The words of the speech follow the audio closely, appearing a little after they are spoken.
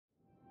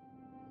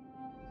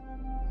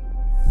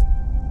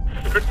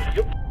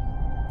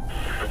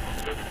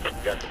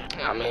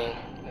I mean,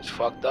 it's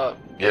fucked up.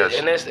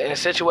 Yes. In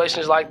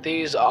situations like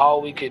these,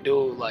 all we could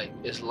do like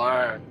is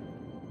learn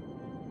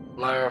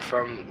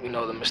from, you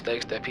know, the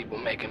mistakes that people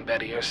make and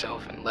better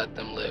yourself and let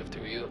them live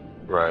through you.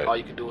 Right. All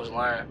you can do is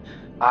learn.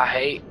 I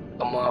hate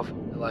a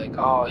motherfucker like,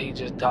 oh, he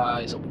just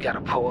died, so we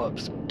gotta pull up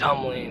some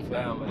tumbling for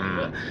him.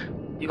 But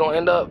you're gonna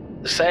end up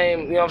the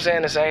same, you know what I'm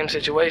saying, the same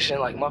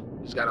situation. Like,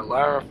 motherfuckers gotta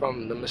learn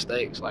from the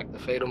mistakes, like the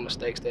fatal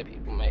mistakes that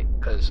people make.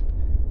 Cause,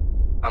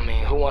 I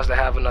mean, who wants to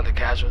have another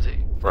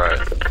casualty? Right.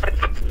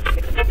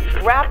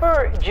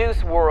 Rapper Juice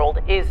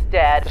WRLD is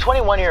dead. The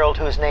 21-year-old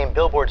who was named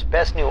Billboard's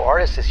Best New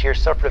Artist this year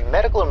suffered a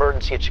medical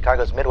emergency at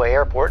Chicago's Midway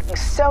Airport.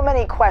 So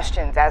many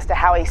questions as to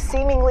how a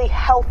seemingly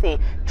healthy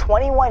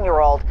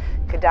 21-year-old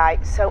could die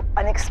so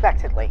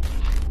unexpectedly.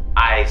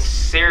 I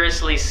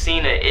seriously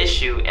seen an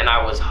issue and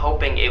I was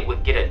hoping it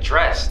would get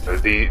addressed.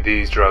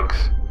 These drugs,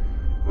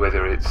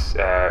 whether it's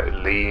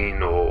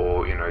lean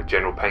or you know,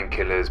 general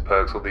painkillers,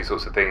 perks, all these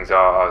sorts of things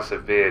are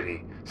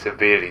severely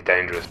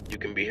dangerous. You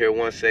can be here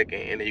 1 second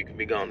and then you can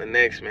be gone the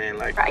next, man.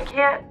 Like, I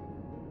can't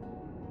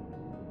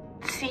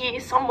see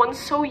someone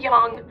so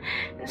young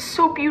and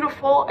so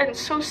beautiful and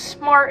so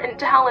smart and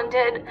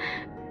talented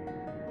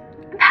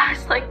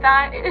pass like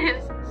that. It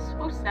is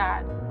so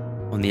sad.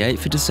 On the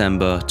 8th of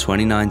December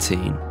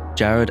 2019,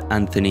 Jarad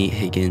Anthony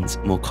Higgins,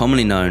 more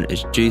commonly known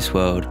as Juice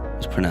WRLD,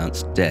 was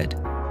pronounced dead.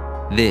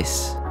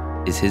 This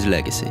is his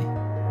legacy.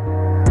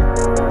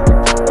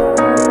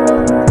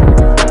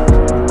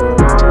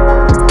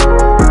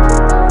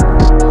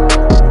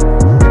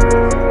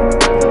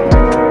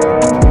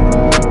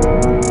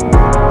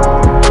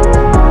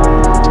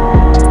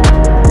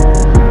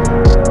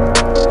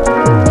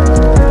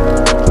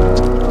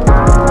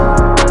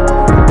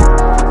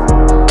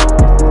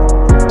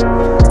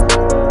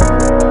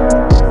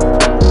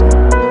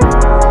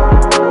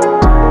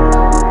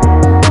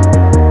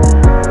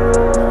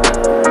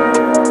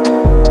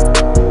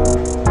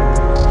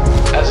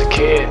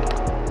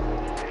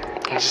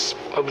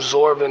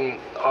 Absorbing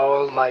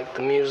all like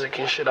the music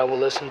and shit I would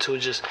listen to,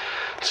 just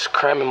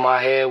cramming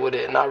my head with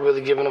it, not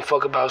really giving a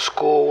fuck about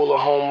school or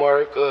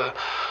homework or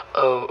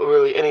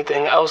really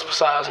anything else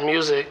besides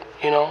music,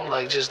 you know,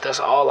 like just that's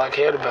all I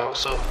cared about.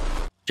 So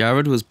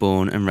Jarad was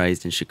born and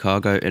raised in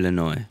Chicago,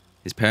 Illinois.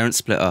 His parents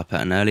split up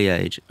at an early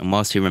age, and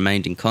whilst he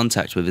remained in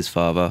contact with his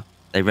father,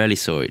 they rarely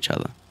saw each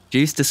other.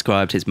 Juice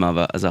described his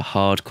mother as a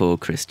hardcore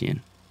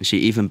Christian, and she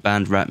even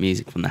banned rap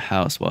music from the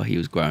house while he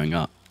was growing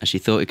up, as she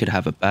thought it could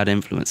have a bad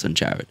influence on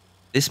Jarad.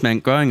 This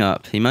meant growing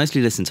up, he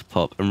mostly listened to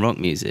pop and rock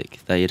music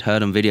that he had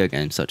heard on video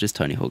games such as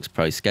Tony Hawk's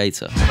Pro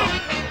Skater.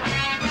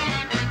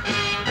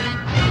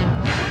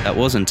 That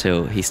was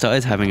until he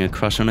started having a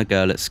crush on a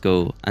girl at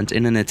school, and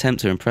in an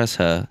attempt to impress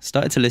her,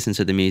 started to listen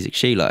to the music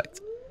she liked.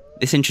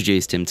 This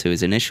introduced him to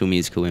his initial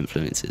musical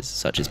influences,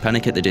 such as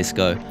Panic at the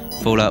Disco,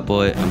 Fall Out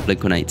Boy and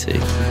Blink-182.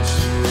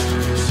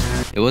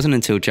 It wasn't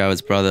until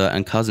Jarad's brother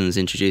and cousins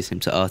introduced him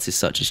to artists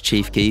such as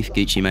Chief Keef,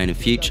 Gucci Mane and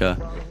Future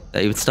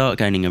that he would start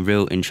gaining a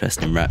real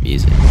interest in rap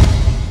music.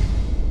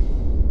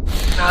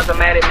 Now I'm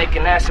mad at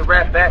making acid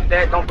rap back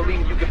that. Don't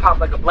believe you can pop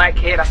like a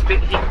blackhead. I spit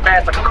heat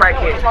fast like a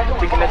crackhead.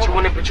 Thinking that you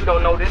in it, but you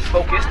don't know this.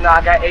 Focus, now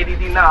I got ADD,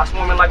 now I'm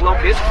swarming like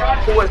locusts.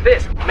 Who is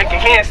this? Making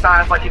hand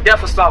signs like you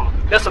deaf or something.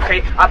 That's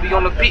okay, I be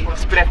on the beat,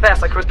 spitting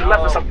fast like Crystal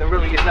Left or something.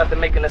 Really is nothing,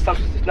 making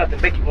assumptions is nothing.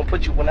 Bake you and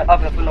put you in the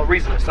oven for no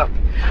reason or something.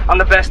 I'm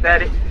the best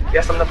at it.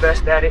 Yes, I'm the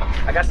best at it.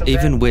 I got some.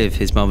 Even with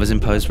his mother's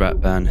imposed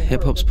rap ban,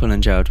 hip-hop's pull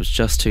on Jarad was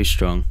just too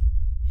strong.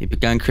 He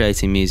began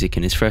creating music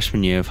in his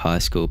freshman year of high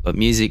school, but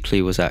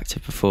Musical.ly was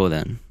active before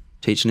then,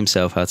 teaching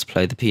himself how to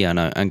play the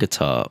piano and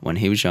guitar when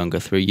he was younger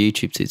through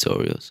YouTube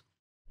tutorials.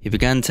 He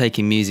began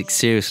taking music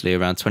seriously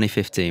around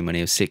 2015 when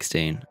he was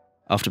 16,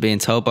 after being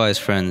told by his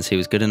friends he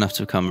was good enough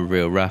to become a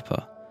real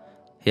rapper.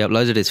 He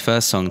uploaded his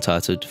first song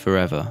titled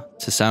Forever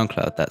to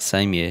SoundCloud that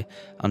same year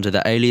under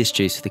the alias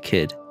Juice the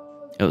Kid.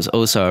 It was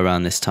also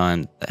around this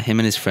time that him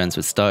and his friends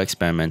would start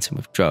experimenting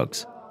with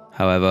drugs.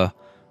 However,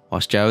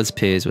 whilst Jarad's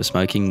peers were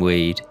smoking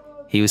weed,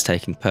 he was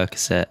taking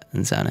Percocet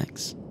and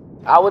Xanax.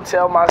 I would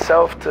tell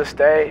myself to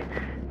stay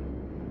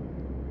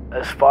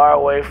as far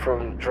away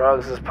from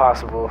drugs as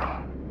possible.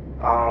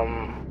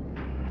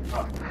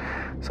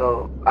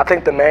 So I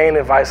think the main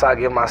advice I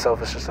give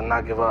myself is just to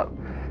not give up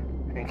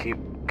and keep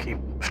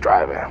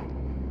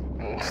striving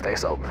and stay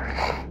sober.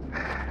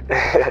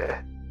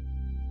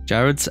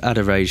 Jarad's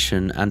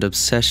adoration and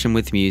obsession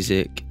with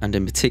music, and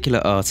in particular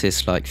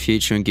artists like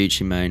Future and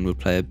Gucci Mane, would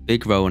play a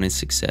big role in his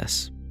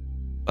success,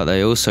 but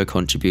they also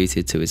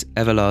contributed to his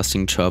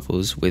everlasting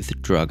troubles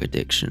with drug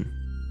addiction.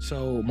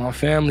 So my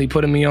family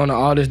putting me on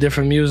all this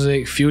different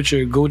music,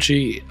 Future,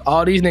 Gucci,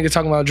 all these niggas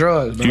talking about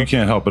drugs, bro. You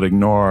can't help but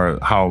ignore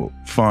how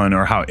fun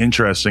or how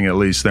interesting, at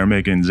least, they're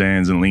making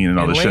Xans and Lean and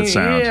all this shit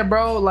sound. Yeah,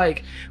 bro.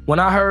 Like, when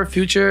I heard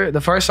Future,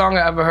 the first song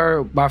I ever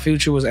heard by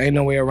Future was Ain't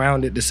No Way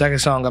Around It. The second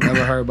song I've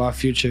ever heard by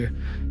Future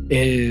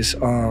is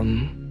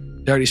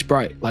Dirty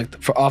Sprite, like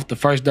off the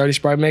first Dirty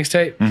Sprite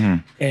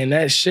mixtape. And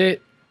that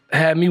shit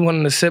had me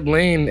wanting to sip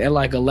lean at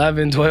like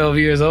 11, 12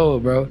 years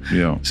old, bro.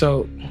 Yeah.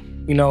 So,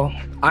 you know,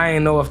 I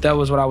ain't know if that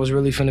was what I was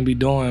really finna be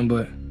doing,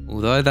 but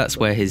Although that's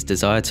where his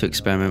desire to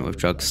experiment with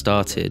drugs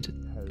started,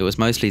 it was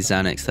mostly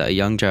Xanax that a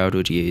young Jarad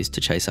would use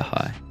to chase a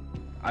high.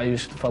 I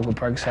used to fuck with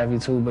Perks heavy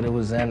too, but it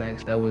was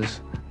Xanax. That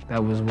was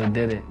what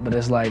did it. But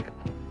it's like,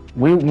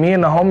 me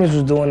and the homies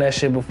was doing that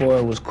shit before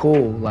it was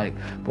cool. Like,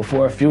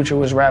 before Future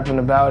was rapping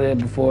about it,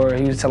 before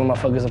he was telling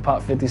motherfuckers to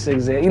pop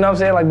 56 in. You know what I'm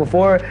saying? Like,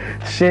 before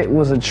shit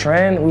was a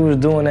trend, we was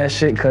doing that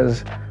shit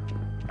because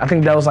I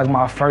think that was like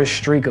my first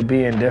streak of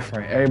being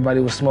different. Everybody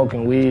was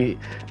smoking weed.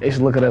 They used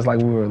to look at us like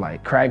we were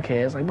like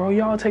crackheads. Like, bro,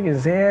 y'all taking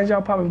Xans,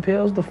 y'all popping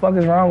pills? What the fuck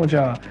is wrong with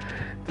y'all?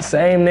 The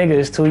same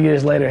niggas 2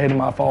 years later hitting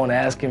my phone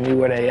asking me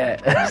where they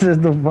at. That's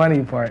just the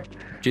funny part.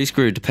 Juice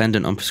grew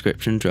dependent on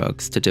prescription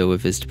drugs to deal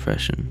with his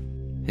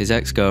depression. His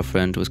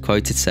ex-girlfriend was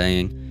quoted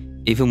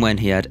saying, even when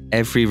he had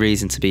every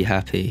reason to be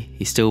happy,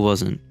 he still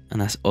wasn't, and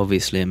that's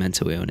obviously a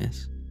mental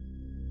illness.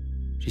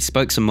 She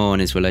spoke some more on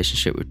his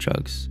relationship with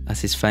drugs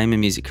as his fame and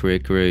music career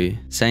grew,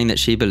 saying that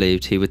she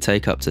believed he would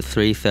take up to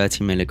 3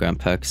 30mg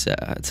Percocet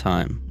at a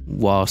time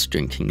whilst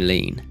drinking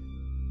lean.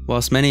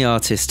 Whilst many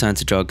artists turn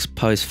to drugs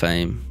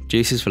post-fame,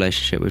 Juice's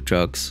relationship with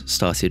drugs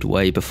started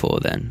way before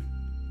then,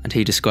 and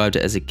he described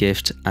it as a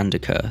gift and a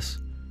curse.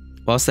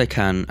 Whilst they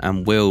can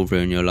and will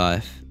ruin your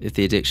life if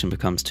the addiction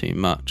becomes too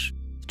much,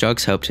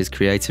 drugs helped his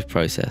creative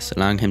process,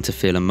 allowing him to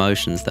feel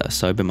emotions that a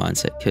sober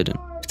mindset couldn't,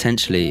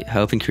 potentially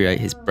helping create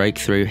his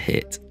breakthrough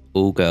hit,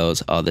 All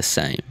Girls Are the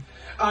Same.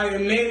 I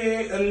admit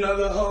it,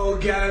 another hoe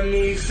got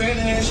me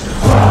finished.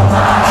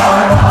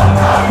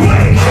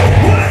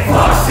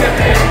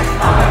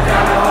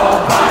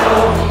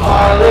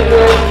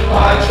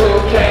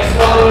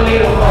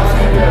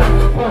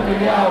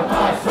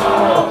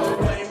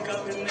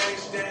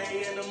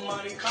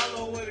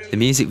 The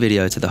music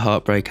video to the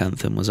Heartbreak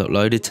Anthem was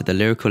uploaded to the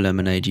Lyrical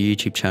Lemonade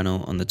YouTube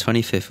channel on the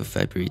 25th of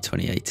February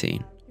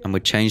 2018 and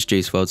would change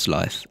Juice WRLD's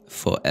life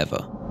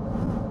forever.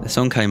 The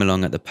song came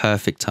along at the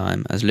perfect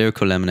time as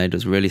Lyrical Lemonade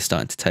was really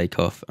starting to take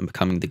off and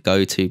becoming the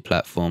go-to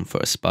platform for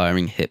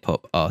aspiring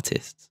hip-hop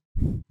artists.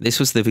 This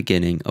was the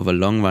beginning of a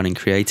long-running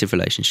creative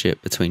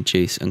relationship between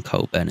Juice and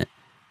Cole Bennett,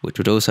 which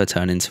would also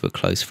turn into a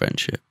close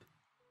friendship.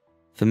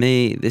 For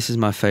me, this is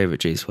my favourite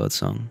Juice WRLD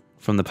song.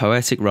 From the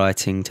poetic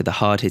writing to the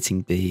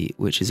hard-hitting beat,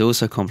 which is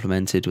also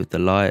complemented with the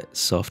light,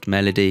 soft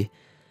melody,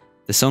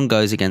 the song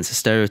goes against a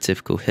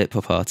stereotypical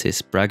hip-hop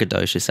artist's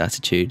braggadocious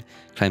attitude,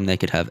 claiming they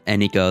could have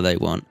any girl they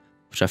want,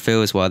 which I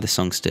feel is why the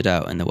song stood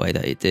out in the way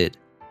that it did.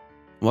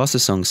 Whilst the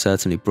song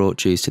certainly brought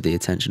Juice to the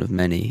attention of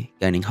many,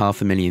 gaining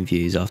 500,000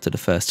 views after the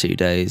first 2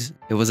 days,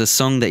 it was a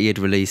song that he had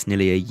released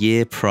nearly a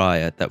year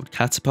prior that would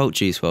catapult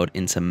Juice WRLD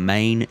into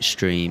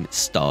mainstream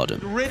stardom.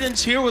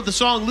 Riddance here with the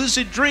song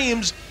Lucid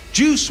Dreams,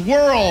 Juice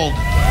WRLD.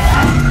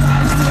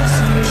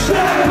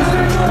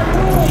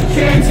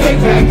 Can't take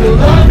back the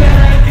love that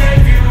I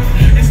gave you.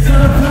 It's still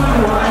a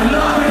blue, I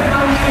love it,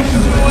 I miss you.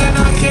 And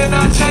I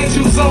cannot change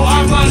you, so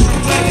I must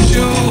replace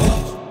you.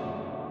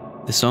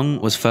 The song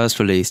was first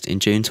released in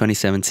June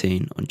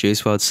 2017 on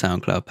Juice WRLD's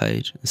SoundCloud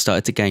page and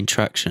started to gain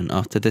traction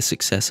after the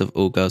success of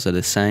All Girls Are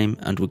the Same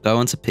and would go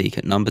on to peak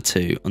at number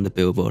 2 on the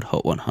Billboard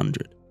Hot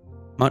 100.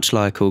 Much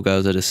like All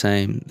Girls Are the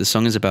Same, the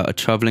song is about a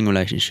troubling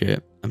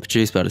relationship and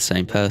produced by the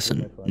same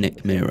person,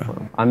 Nick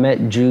Mira. I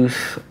met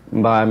Juice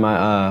by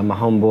my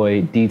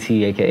homeboy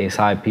DT, aka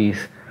Side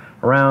Piece,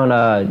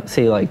 around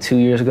say like 2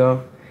 years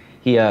ago.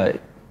 He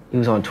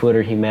was on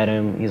Twitter, he met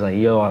him, he's like,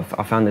 yo,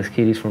 I found this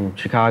kid, he's from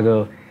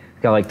Chicago.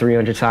 Got like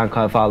 300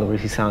 SoundCloud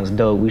followers. He sounds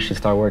dope. We should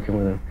start working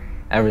with him.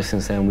 Ever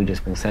since then, we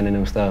just been sending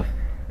him stuff,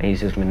 and he's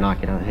just been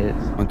knocking out hits.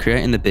 When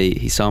creating the beat,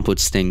 he sampled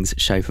Sting's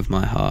Shape of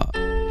My Heart.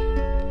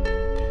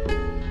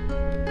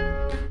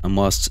 And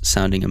whilst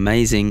sounding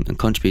amazing and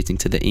contributing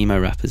to the emo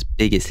rapper's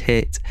biggest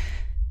hit,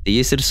 the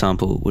use of the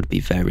sample would be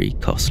very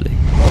costly.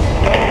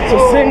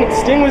 So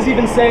Sting was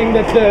even saying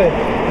that the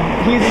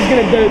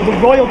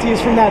royalties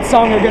from that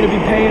song are gonna be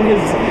paying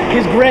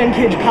his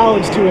grandkids'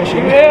 college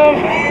tuition.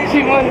 Yeah.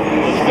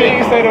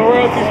 Sting say the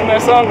royalties from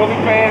that song gonna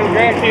be paying his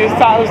grandkids'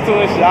 college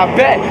tuition. I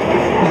bet.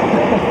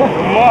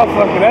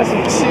 Motherfucker, that's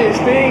some shit.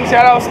 Sting,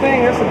 shout out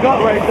Sting, that's a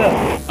gut right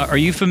there. Are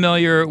you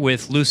familiar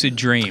with Lucid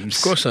Dreams?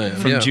 Of course I am,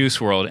 from Juice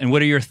WRLD, and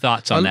what are your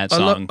thoughts on that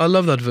song? I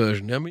love that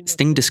version. I mean,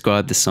 Sting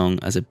described the song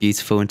as a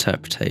beautiful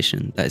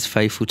interpretation that is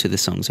faithful to the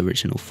song's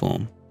original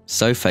form.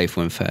 So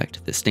faithful, in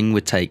fact, that Sting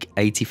would take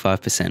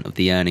 85% of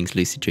the earnings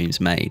Lucid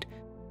Dreams made.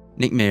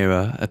 Nick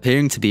Mira,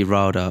 appearing to be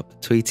riled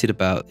up, tweeted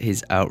about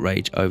his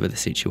outrage over the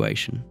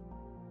situation.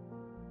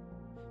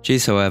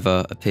 Juice,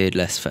 however, appeared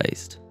less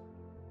fazed.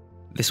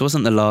 This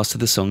wasn't the last of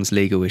the song's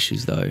legal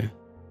issues though.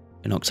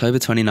 In October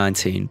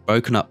 2019,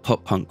 broken up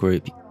pop punk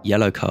group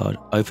Yellow Card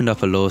opened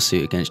up a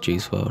lawsuit against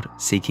Juice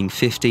WRLD, seeking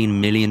 $15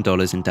 million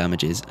in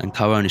damages and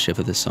co-ownership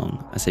of the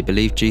song, as they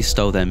believe Juice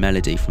stole their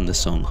melody from the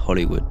song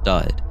Hollywood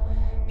Died.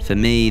 For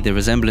me, the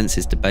resemblance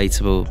is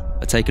debatable,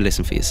 but take a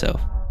listen for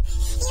yourself.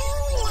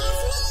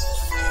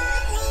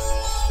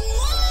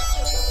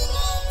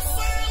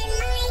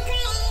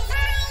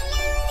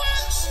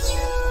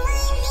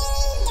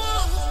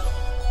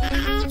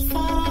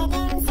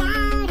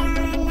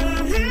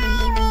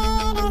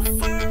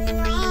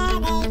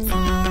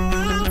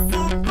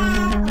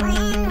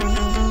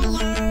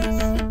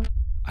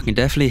 I can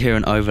definitely hear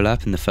an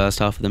overlap in the first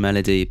half of the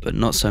melody, but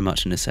not so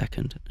much in the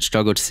second. I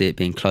struggle to see it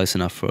being close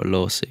enough for a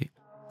lawsuit.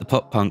 The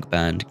pop-punk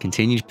band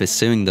continued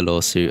pursuing the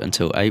lawsuit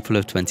until April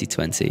of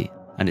 2020,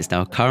 and it's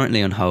now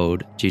currently on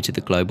hold due to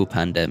the global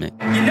pandemic.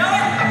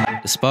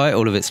 Despite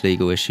all of its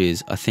legal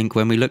issues, I think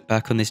when we look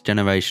back on this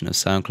generation of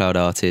SoundCloud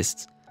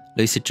artists,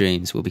 Lucid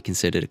Dreams will be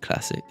considered a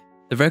classic.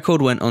 The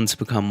record went on to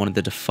become one of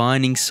the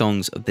defining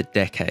songs of the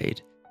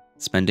decade,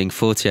 spending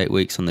 48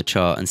 weeks on the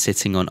chart and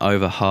sitting on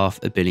over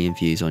 500 million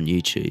views on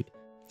YouTube.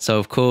 So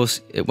of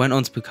course, it went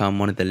on to become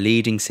one of the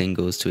leading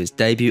singles to his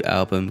debut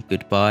album,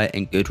 Goodbye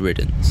and Good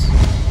Riddance.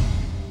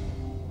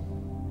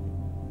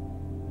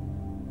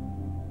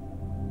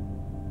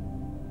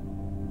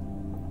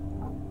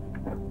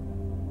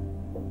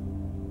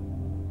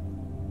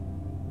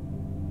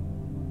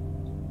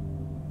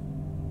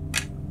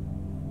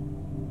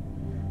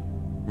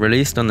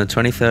 Released on the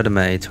 23rd of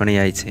May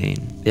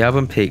 2018, the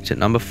album peaked at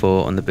number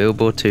 4 on the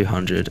Billboard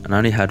 200 and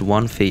only had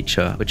one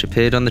feature, which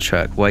appeared on the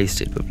track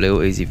Wasted with Lil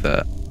Uzi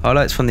Vert.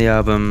 Highlights from the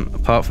album,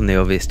 apart from the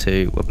obvious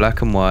two, were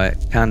Black and White,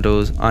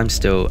 Candles, I'm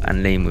Still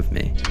and Lean With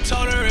Me.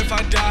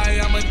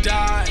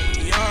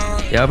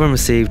 The album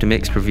received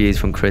mixed reviews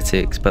from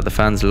critics, but the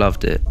fans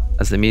loved it,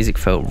 as the music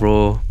felt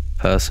raw,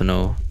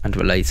 personal and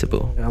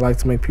relatable. I like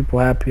to make people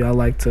happy. I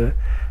like to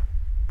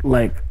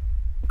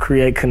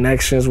create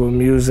connections with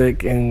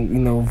music and,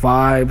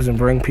 vibes and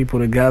bring people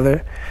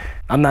together.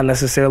 I'm not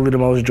necessarily the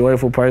most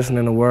joyful person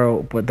in the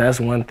world, but that's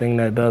one thing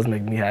that does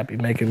make me happy,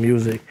 making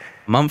music.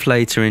 A month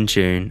later in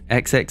June,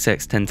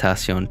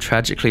 XXXTentacion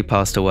tragically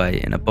passed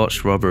away in a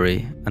botched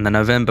robbery, and the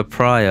November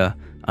prior,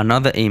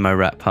 another emo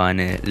rap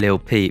pioneer, Lil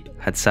Peep,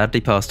 had sadly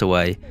passed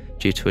away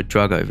due to a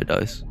drug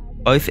overdose.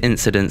 Both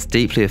incidents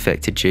deeply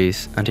affected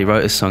Juice, and he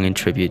wrote a song in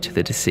tribute to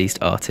the deceased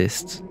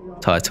artists,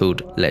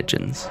 titled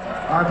Legends.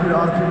 RP to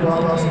all the people I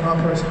lost in my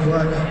personal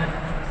life.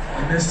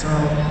 And this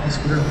song is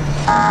for them.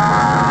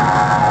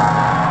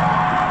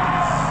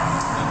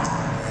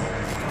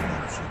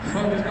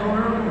 What is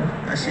going on?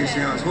 That shit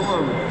sounds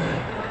horrible.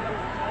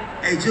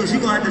 Hey, Juice, you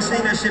gonna have to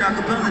sing that shit a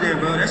cappella then,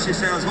 bro. That shit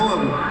sounds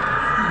horrible.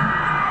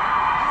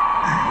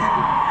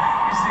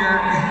 You see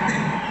that?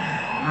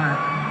 Alright.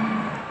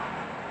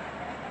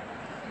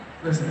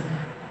 Listen.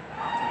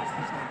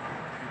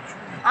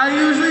 I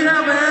usually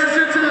have an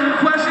answer to the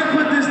question,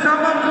 but this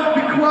time I'm gonna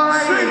be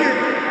quiet. Sing it!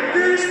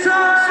 This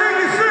time! Sing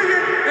it, sing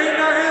it!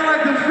 Ain't nothing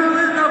like the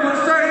feeling of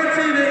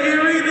uncertainty, the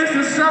eeriness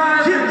of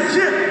silence.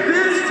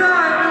 This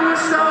time it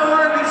was so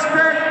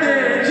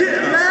unexpected.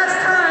 Last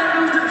time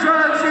it was the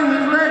drugs he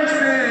was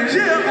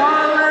lacing.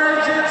 All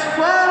legends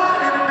fall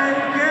in the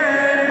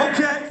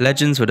making. Okay.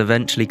 Legends would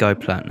eventually go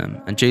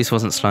platinum, and Juice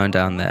wasn't slowing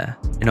down there.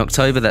 In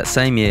October that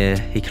same year,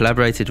 he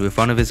collaborated with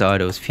one of his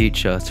idols,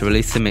 Future, to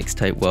release the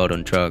mixtape World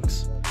on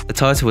Drugs. The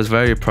title was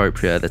very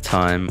appropriate at the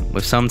time,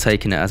 with some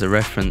taking it as a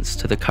reference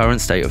to the current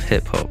state of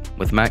hip-hop,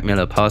 with Mac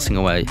Miller passing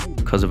away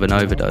because of an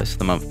overdose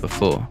the month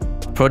before.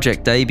 The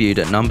project debuted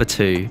at number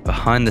 2,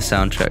 behind the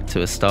soundtrack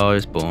to A Star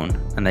Is Born,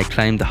 and they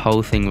claimed the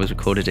whole thing was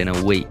recorded in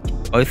a week.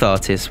 Both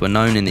artists were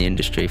known in the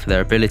industry for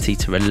their ability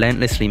to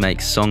relentlessly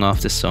make song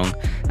after song,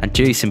 and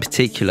Juice in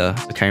particular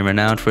became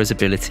renowned for his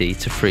ability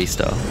to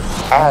freestyle.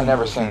 I had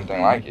never seen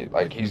anything like it.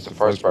 Like, he's the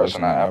first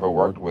person I ever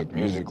worked with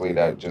musically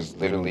that just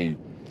literally,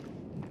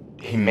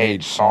 he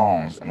made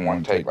songs in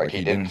one take. Like,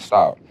 he didn't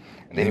stop.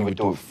 And then he would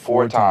do it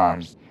 4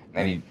 times, and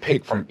then he'd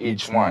pick from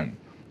each one,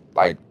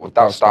 like,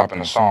 without stopping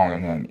the song,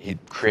 and then he'd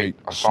create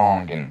a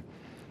song in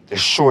the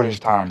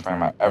shortest time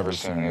frame I've ever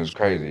seen. It was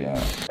crazy, yeah.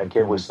 That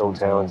kid was so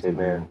talented,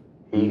 man.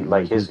 He,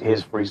 like, his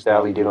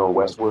freestyle he did on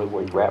Westwood,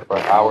 where he rapped for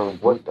an hour,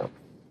 like, what the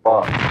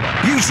fuck?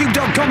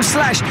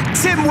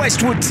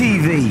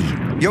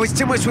 YouTube.com/TimWestwoodTV. Yo, it's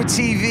Tim Westwood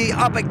TV,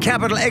 up at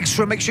Capital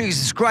Extra. Make sure you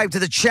subscribe to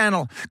the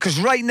channel, because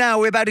right now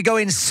we're about to go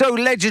in so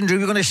legendary.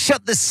 We're going to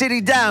shut the city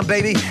down,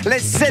 baby.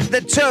 Let's set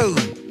the tone.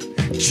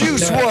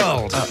 Juice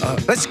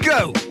WRLD. Let's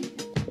go.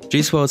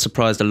 Juice WRLD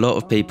surprised a lot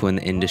of people in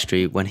the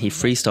industry when he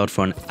freestyled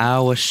for an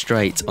hour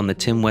straight on the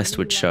Tim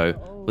Westwood Show,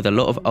 with a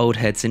lot of old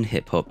heads in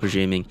hip-hop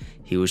presuming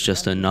he was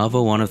just another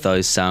one of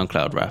those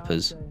SoundCloud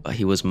rappers, but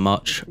he was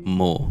much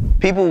more.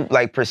 People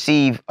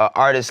perceive an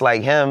artist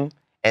like him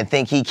and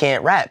think he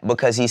can't rap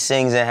because he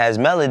sings and has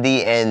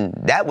melody, and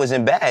that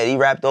wasn't bad. He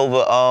rapped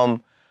over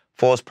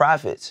False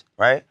Prophets,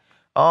 right?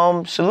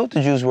 Salute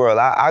to Juice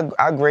WRLD.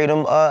 I grade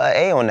him an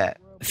A on that.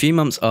 A few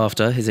months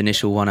after his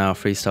initial 1-hour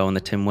freestyle on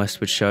the Tim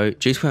Westwood Show,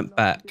 Juice went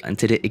back and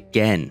did it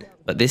again,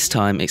 but this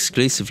time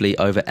exclusively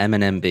over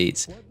Eminem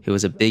beats, who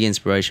was a big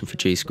inspiration for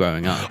Juice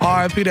growing up.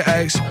 RIP to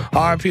X,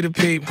 RIP to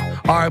Peep,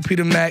 RIP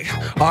to Mac,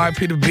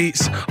 RIP to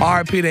Beats,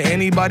 RIP to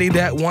anybody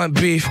that want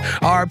beef,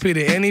 RIP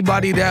to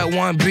anybody that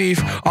want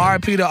beef,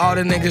 RIP to all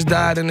the niggas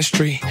died in the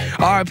street,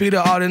 RIP to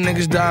all the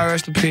niggas died,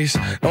 rest in peace.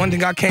 The one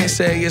thing I can't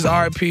say is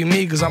RIP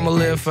me, cause I'ma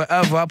live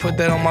forever, I put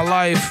that on my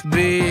life,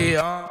 B.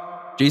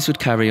 Juice would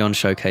carry on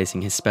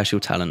showcasing his special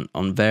talent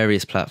on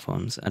various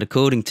platforms, and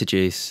according to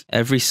Juice,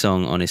 every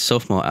song on his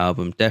sophomore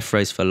album, Death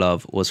Race for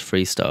Love, was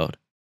freestyled.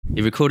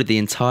 He recorded the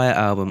entire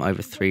album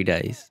over 3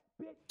 days.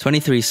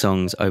 23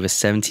 songs over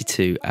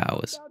 72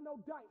 hours.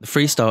 The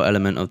freestyle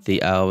element of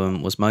the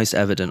album was most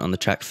evident on the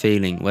track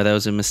Feeling, where there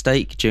was a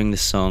mistake during the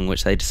song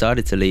which they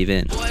decided to leave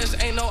in. The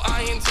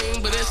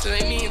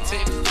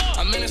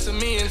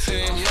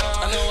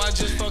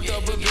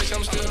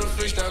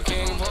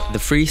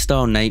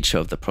freestyle nature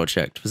of the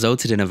project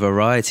resulted in a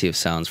variety of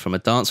sounds, from a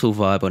dancehall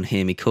vibe on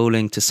Hear Me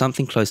Calling to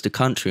something close to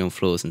country on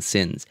Flaws and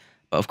Sins.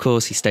 But of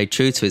course, he stayed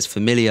true to his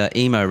familiar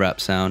emo rap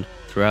sound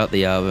throughout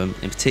the album,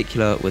 in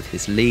particular with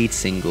his lead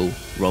single,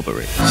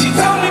 Robbery. She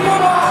told me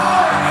put my heart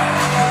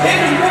in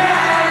a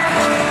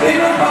bag, in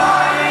a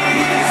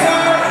body, it's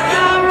hurt.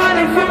 I'm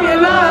running from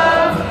your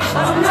love,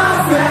 I'm not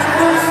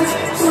fast,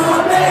 so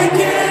I'm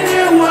making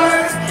it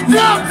worse.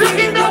 Now I'm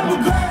taking up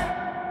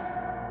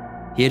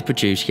a He had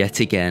produced yet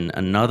again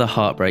another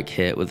heartbreak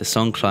hit, with the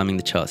song climbing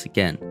the charts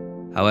again.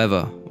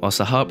 However, whilst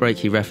the heartbreak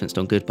he referenced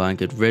on Goodbye and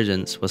Good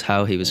Riddance was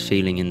how he was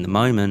feeling in the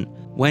moment,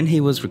 when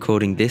he was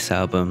recording this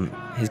album,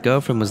 his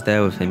girlfriend was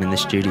there with him in the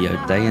studio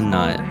day and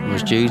night and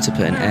was due to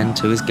put an end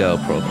to his girl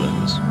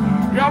problems.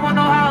 Y'all wanna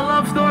know how a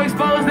love story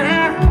exposed to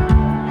air?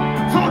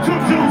 Talk to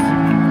him, Juice.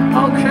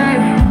 Okay.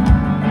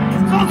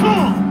 Talk to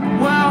him.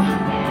 Well,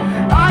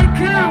 I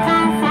can't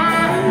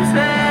reverse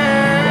it.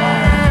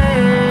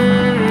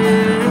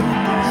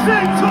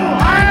 Sing to him.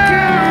 I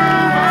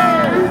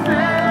can't reverse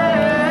it.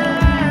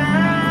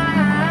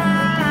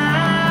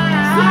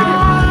 Sing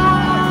it.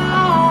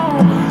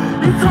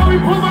 You told me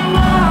put my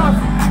love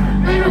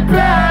in a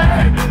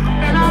bag,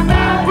 and I'll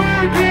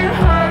never get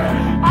hurt.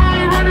 I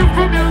ain't running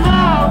from your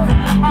love,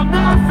 I'm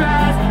not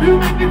fast. You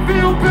make me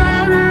feel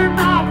better,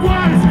 not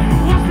worse.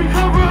 Once we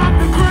cover up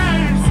the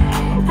graves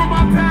from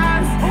my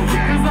past,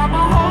 cause I'm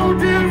a whole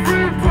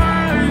different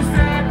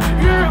person.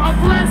 You're a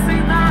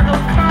blessing, not a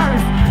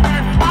curse,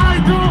 and I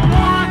don't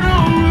wanna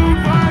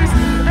reverse.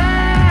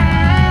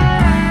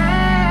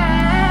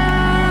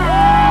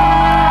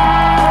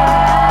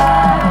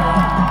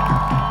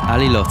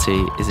 Ali Lotti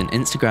is an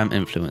Instagram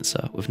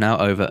influencer with now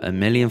over 1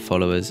 million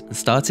followers and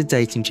started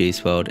dating Juice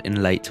WRLD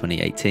in late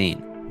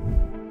 2018.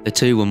 The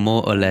two were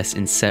more or less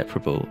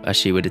inseparable, as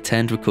she would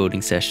attend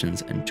recording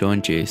sessions and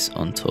join Juice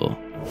on tour.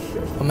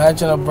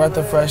 Imagine a breath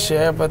of fresh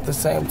air, but at the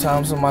same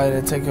time somebody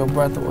to take your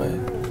breath away.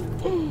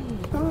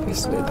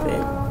 It's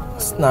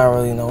not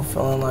really no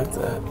feeling like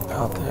that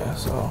out there,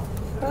 so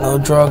no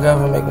drug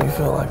ever make me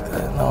feel like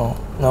that. No,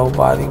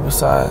 nobody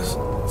besides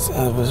this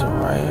individual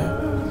right here.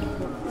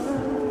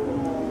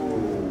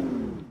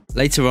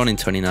 Later on in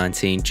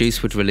 2019,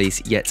 Juice would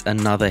release yet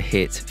another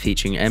hit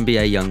featuring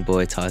NBA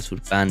YoungBoy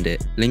titled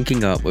Bandit,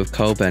 linking up with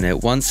Cole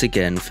Bennett once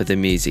again for the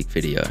music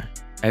video.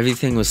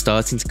 Everything was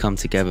starting to come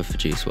together for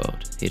Juice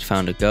WRLD. He had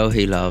found a girl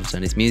he loves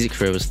and his music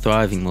career was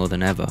thriving more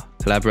than ever.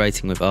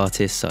 Collaborating with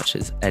artists such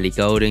as Ellie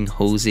Goulding,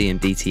 Halsey and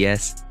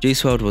BTS,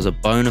 Juice WRLD was a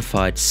bona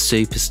fide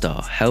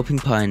superstar, helping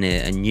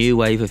pioneer a new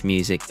wave of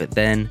music. But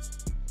then,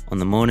 on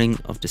the morning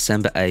of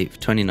December 8th,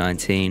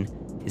 2019,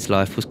 his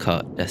life was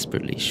cut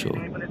desperately short.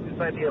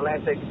 Inside the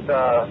Atlantic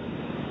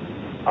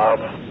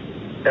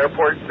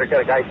airport, they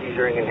got a guy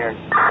seizuring in here.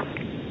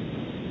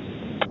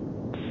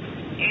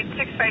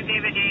 865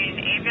 David, an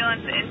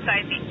ambulance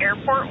inside the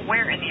airport.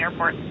 Where in the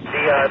airport?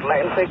 The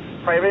Atlantic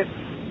Private,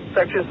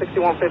 Section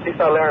 6150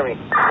 South Laramie.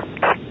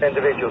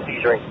 Individual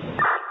seizuring.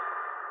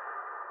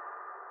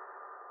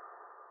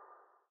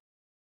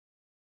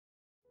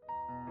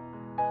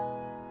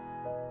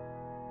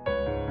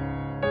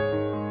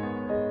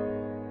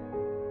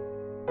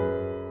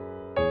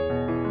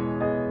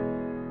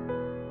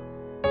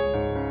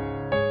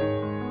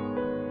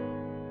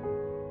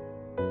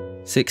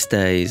 Six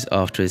days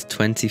after his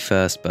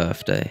 21st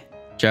birthday,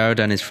 Jarad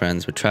and his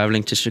friends were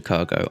travelling to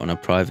Chicago on a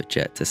private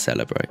jet to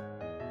celebrate.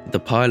 The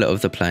pilot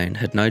of the plane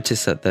had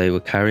noticed that they were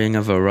carrying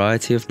a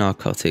variety of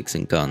narcotics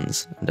and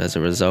guns, and as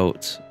a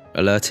result,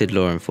 alerted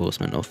law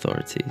enforcement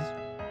authorities.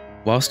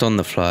 Whilst on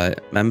the flight,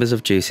 members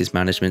of Juice's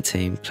management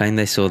team claimed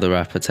they saw the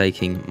rapper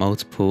taking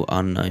multiple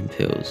unknown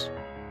pills.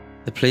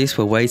 The police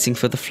were waiting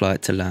for the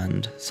flight to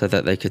land so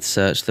that they could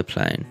search the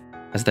plane.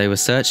 As they were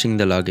searching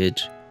the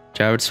luggage,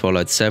 Jarad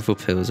swallowed several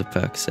pills of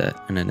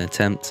Percocet in an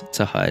attempt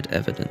to hide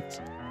evidence.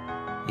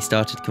 He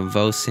started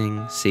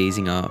convulsing,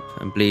 seizing up,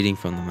 and bleeding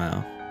from the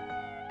mouth.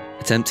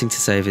 Attempting to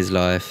save his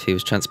life, he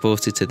was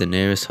transported to the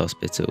nearest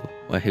hospital,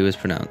 where he was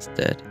pronounced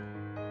dead.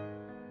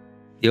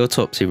 The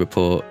autopsy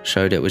report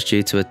showed it was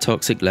due to a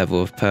toxic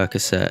level of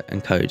Percocet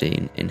and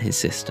codeine in his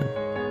system.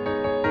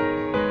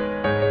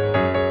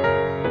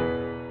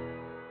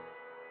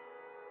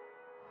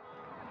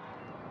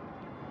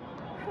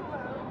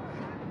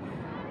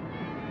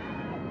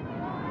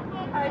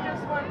 I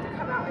just wanted to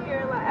come out here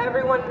and let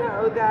everyone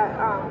know that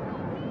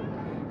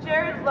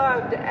Jarad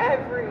loved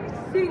every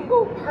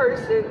single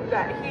person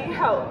that he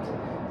helped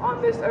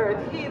on this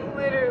earth. He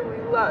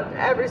literally loved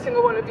every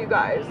single one of you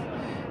guys.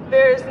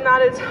 There's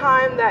not a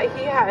time that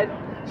he had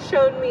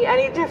shown me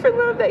any different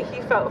love that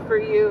he felt for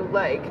you.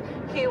 Like,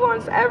 he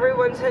wants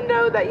everyone to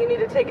know that you need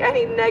to take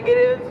any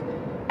negative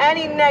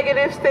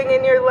thing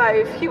in your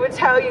life, he would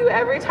tell you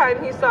every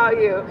time he saw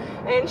you,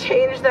 and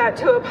change that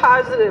to a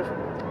positive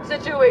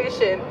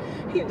situation.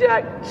 He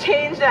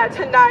changed that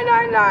to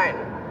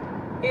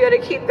 999. You gotta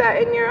keep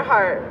that in your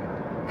heart.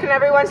 Can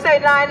everyone say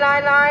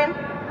 999?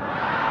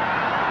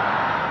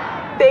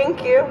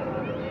 Thank you.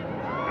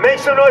 Make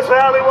some noise for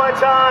Allie one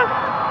time.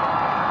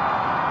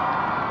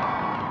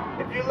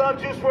 If you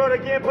love Juice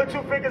WRLD again, put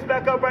 2 fingers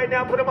back up right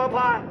now. Put them up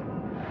high.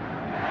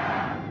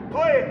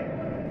 Play it.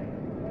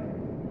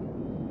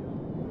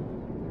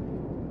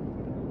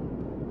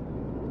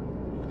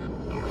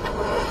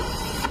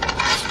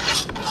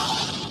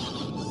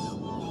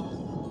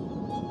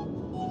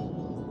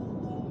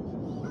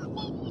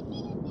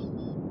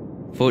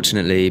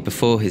 Fortunately,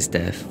 before his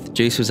death,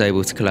 Juice was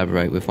able to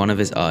collaborate with one of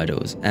his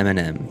idols,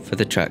 Eminem, for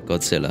the track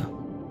Godzilla.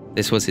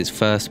 This was his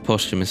first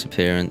posthumous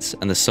appearance,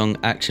 and the song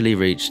actually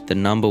reached the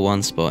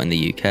 #1 spot in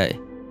the UK.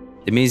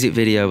 The music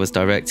video was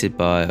directed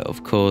by,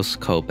 of course,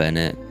 Cole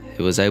Bennett,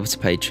 who was able to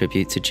pay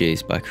tribute to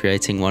Juice by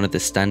creating one of the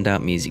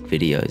standout music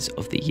videos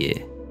of the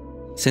year.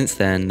 Since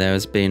then, there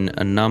has been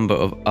a number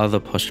of other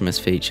posthumous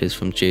features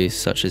from Juice,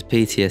 such as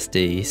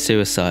PTSD,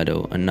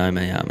 Suicidal, and No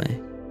Me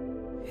Ame.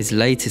 His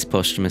latest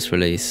posthumous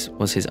release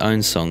was his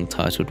own song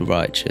titled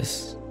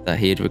Righteous, that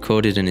he had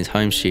recorded in his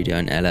home studio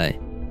in LA.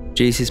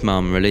 Juice's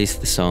mum released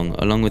the song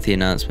along with the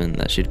announcement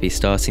that she'd be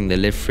starting the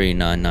Live Free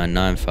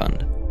 999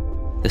 fund.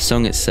 The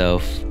song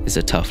itself is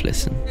a tough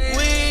listen.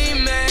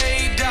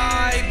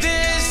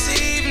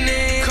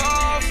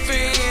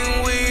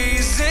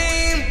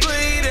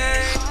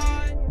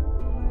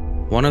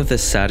 One of the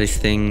saddest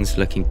things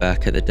looking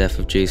back at the death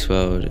of Juice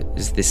WRLD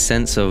is this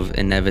sense of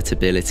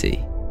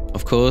inevitability.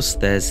 Of course,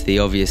 there's the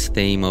obvious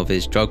theme of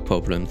his drug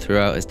problem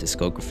throughout his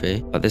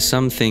discography, but there's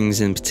some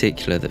things in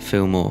particular that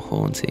feel more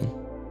haunting.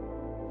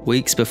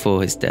 Weeks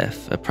before his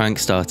death, a prank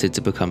started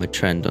to become a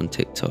trend on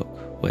TikTok,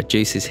 where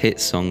Juice's hit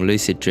song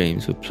Lucid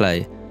Dreams would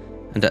play,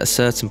 and at a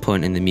certain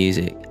point in the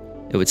music,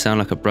 it would sound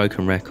like a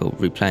broken record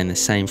replaying the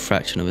same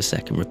fraction of a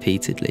second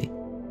repeatedly.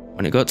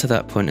 When it got to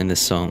that point in the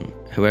song,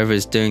 whoever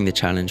is doing the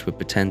challenge would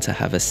pretend to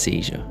have a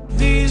seizure.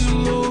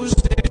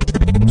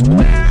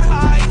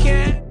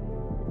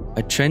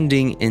 A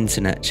trending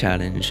internet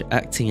challenge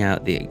acting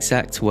out the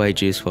exact way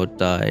Juice WRLD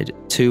died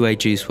to a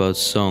Juice WRLD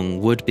song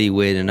would be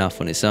weird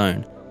enough on its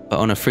own, but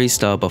on a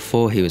freestyle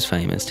before he was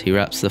famous, he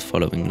raps the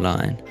following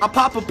line. I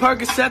pop a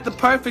Percocet, the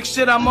perfect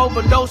shit, I'm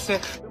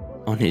overdosing.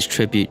 On his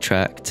tribute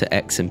track to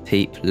X and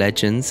Peep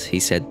Legends, he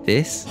said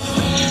this.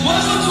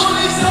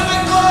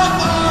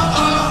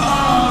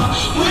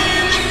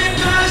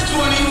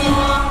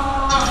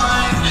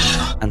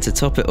 And to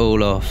top it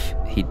all off,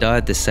 he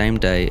died the same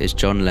day as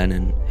John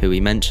Lennon, who he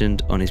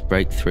mentioned on his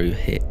breakthrough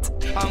hit.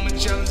 I'm a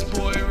jealous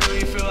boy,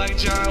 really feel like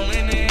John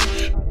Lennon.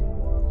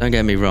 Don't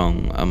get me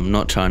wrong, I'm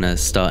not trying to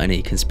start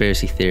any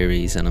conspiracy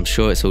theories, and I'm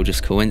sure it's all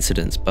just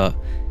coincidence, but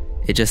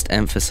it just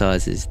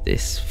emphasizes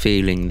this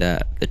feeling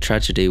that the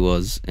tragedy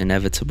was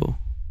inevitable.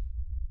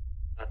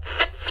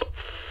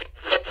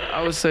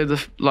 I would say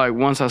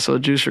once I saw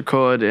Juice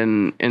record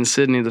in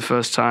Sydney the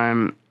first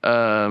time,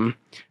 I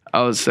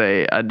would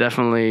say I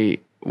definitely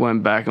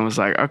went back and was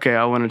like, okay,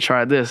 I want to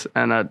try this,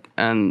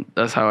 and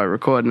that's how I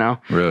record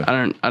now. Really?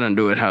 I don't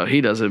do it how he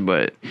does it,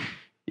 but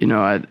you know,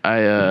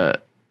 I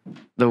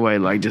the way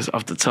like just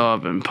off the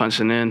top and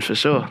punching in for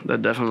sure,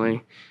 that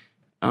definitely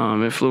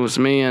influenced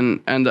me.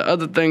 And the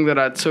other thing that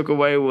I took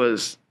away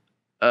was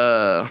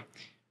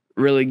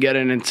really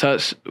getting in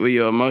touch with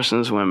your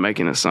emotions when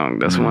making a song.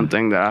 That's one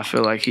thing that I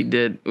feel like he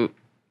did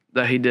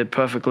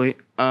perfectly.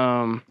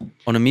 On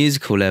a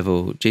musical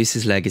level,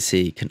 Juice's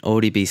legacy can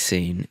already be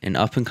seen in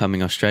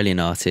up-and-coming Australian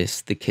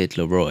artist The Kid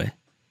Laroi.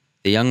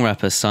 The young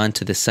rapper signed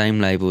to the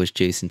same label as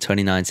Juice in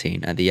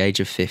 2019 at the age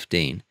of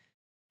 15.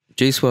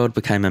 Juice WRLD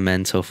became a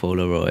mentor for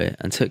Laroi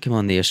and took him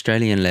on the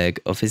Australian leg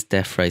of his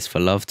Death Race for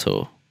Love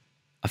tour.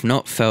 I've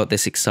not felt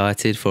this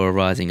excited for a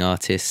rising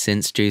artist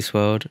since Juice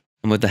WRLD,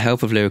 and with the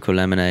help of Lyrical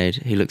Lemonade,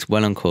 he looks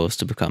well on course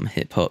to become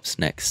hip-hop's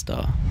next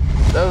star.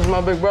 That was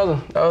my big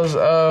brother. That was,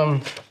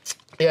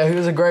 yeah, he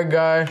was a great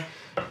guy.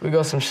 We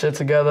got some shit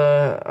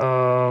together.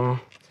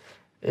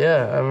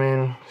 Yeah, I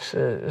mean,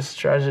 shit, it's a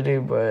tragedy,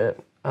 but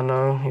I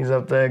know he's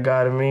up there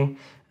guiding me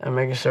and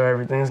making sure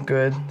everything's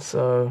good.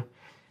 So,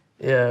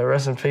 yeah,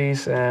 rest in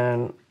peace,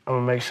 and I'm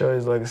gonna make sure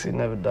his legacy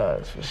never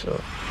dies, for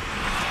sure.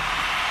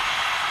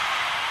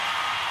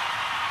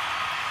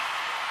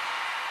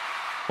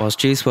 Whilst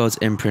Juice WRLD's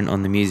imprint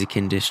on the music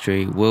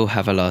industry will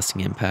have a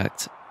lasting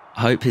impact,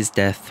 I hope his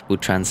death will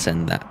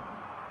transcend that.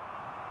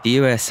 The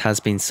US has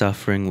been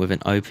suffering with an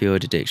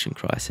opioid addiction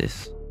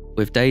crisis,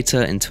 with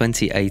data in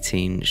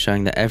 2018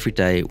 showing that every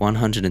day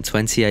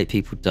 128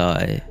 people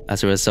die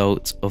as a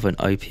result of an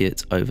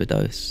opiate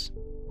overdose.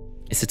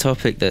 It's a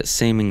topic that's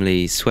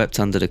seemingly swept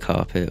under the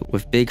carpet,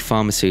 with big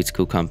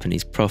pharmaceutical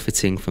companies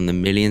profiting from the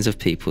millions of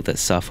people that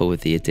suffer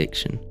with the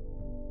addiction.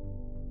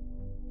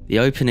 The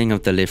opening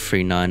of the Live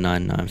Free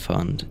 999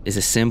 fund is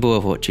a symbol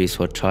of what Juice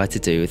WRLD tried to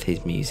do with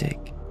his music,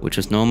 which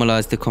was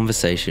normalise the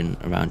conversation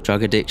around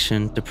drug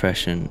addiction,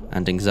 depression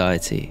and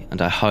anxiety, and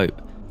I hope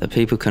that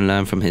people can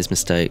learn from his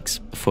mistakes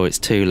before it's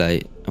too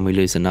late and we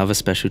lose another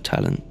special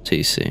talent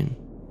too soon.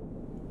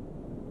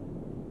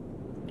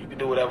 You can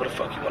do whatever the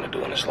fuck you want to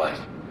do in this life.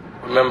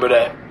 Remember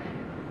that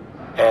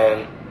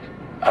And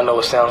I know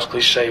it sounds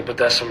cliche, but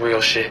that's some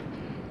real shit.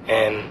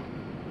 And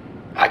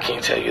I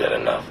can't tell you that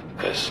enough,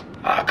 because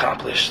I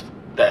accomplished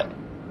that.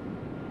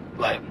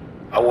 Like,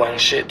 I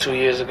wasn't shit 2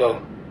 years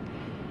ago.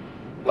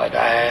 Like,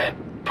 I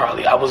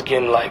was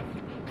getting like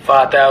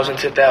 5,000,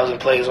 10,000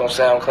 plays on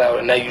SoundCloud,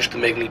 and that used to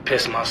make me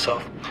piss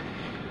myself.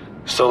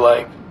 So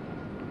like,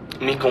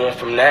 me going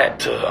from that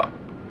to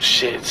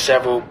shit,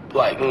 several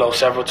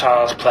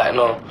times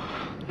platinum,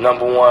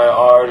 #1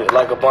 artist,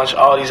 like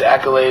all these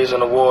accolades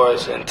and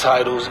awards and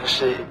titles and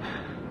shit.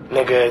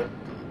 Nigga,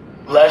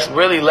 less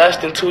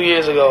than 2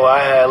 years ago, I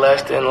had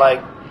less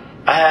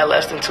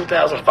than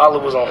 2,000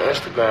 followers on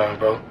Instagram,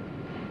 bro.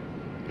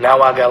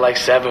 Now I got like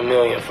 7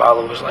 million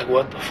followers. Like,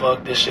 what the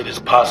fuck? This shit is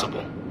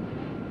possible.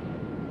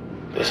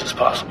 This is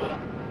possible.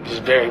 This is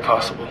very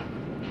possible.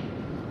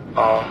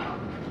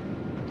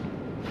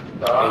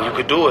 And you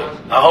could do it.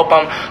 I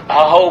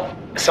hope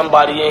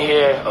somebody in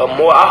here,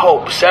 I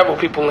hope several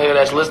people in here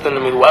that's listening to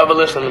me, whoever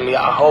listening to me,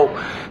 I hope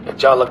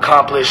that y'all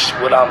accomplish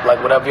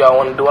whatever y'all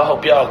want to do. I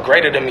hope y'all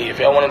greater than me. If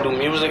y'all want to do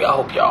music, I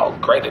hope y'all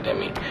greater than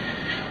me.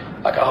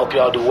 Like, I hope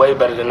y'all do way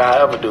better than I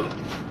ever do.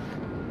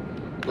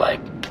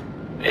 Like,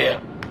 yeah.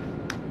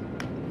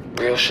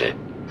 Real shit.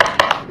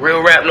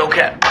 Real rap, no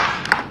cap.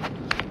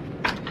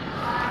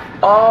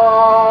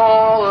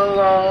 All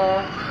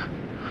alone,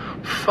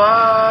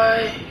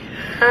 fighting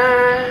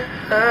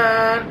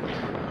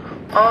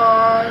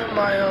on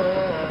my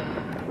own.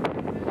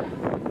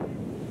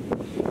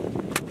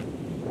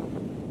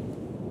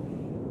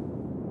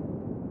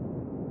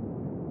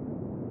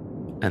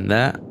 And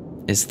that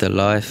is the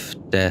life,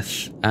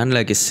 death, and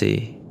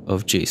legacy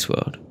of Juice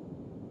WRLD.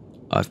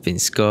 I've been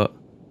Scott.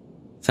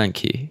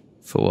 Thank you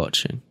for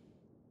watching.